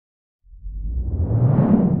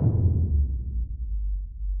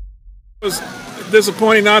It was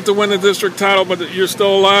disappointing not to win the district title, but you're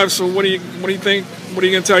still alive. So what do you think? What are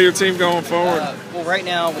you going to tell your team going forward? Well, right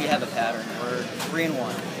now we have a pattern. We're 3-1,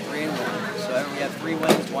 3-1. So we have 3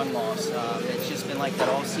 wins, 1 loss. It's just been like that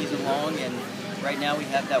all season long, and right now we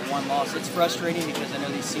have that 1 loss. It's frustrating because I know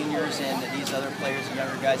these seniors and these other players and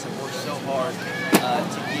younger guys have worked so hard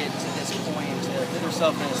to get to this point, to put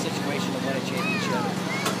themselves in a situation to win a championship.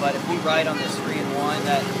 But if we ride on this 3-1,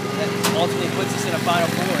 that ultimately puts us in a Final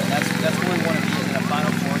Four, and that's where we want to be, is in a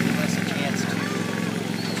Final Four, giving us a chance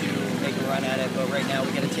to make a run at it. But right now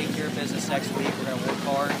we got to take care of business next week. We're going to work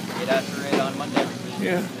hard, get after it on Monday.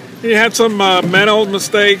 Yeah, you had some mental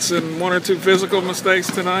mistakes and 1 or 2 physical mistakes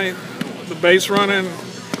tonight. The base running,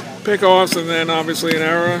 pickoffs, and then obviously an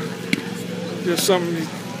error. Just some.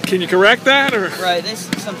 Can you correct that, or? Right,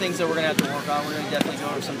 there's some things that we're going to have to work on. We're going to definitely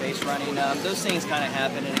go over some base running. Those things kind of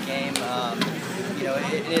happen in a game. You know,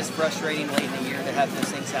 it is frustrating late in the year to have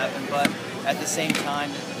those things happen, but at the same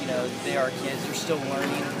time, you know, they are kids. They're still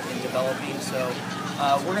learning and developing, so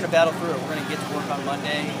we're going to battle through it. We're going to get to work on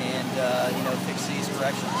Monday and, you know, fix these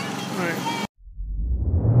corrections. Right.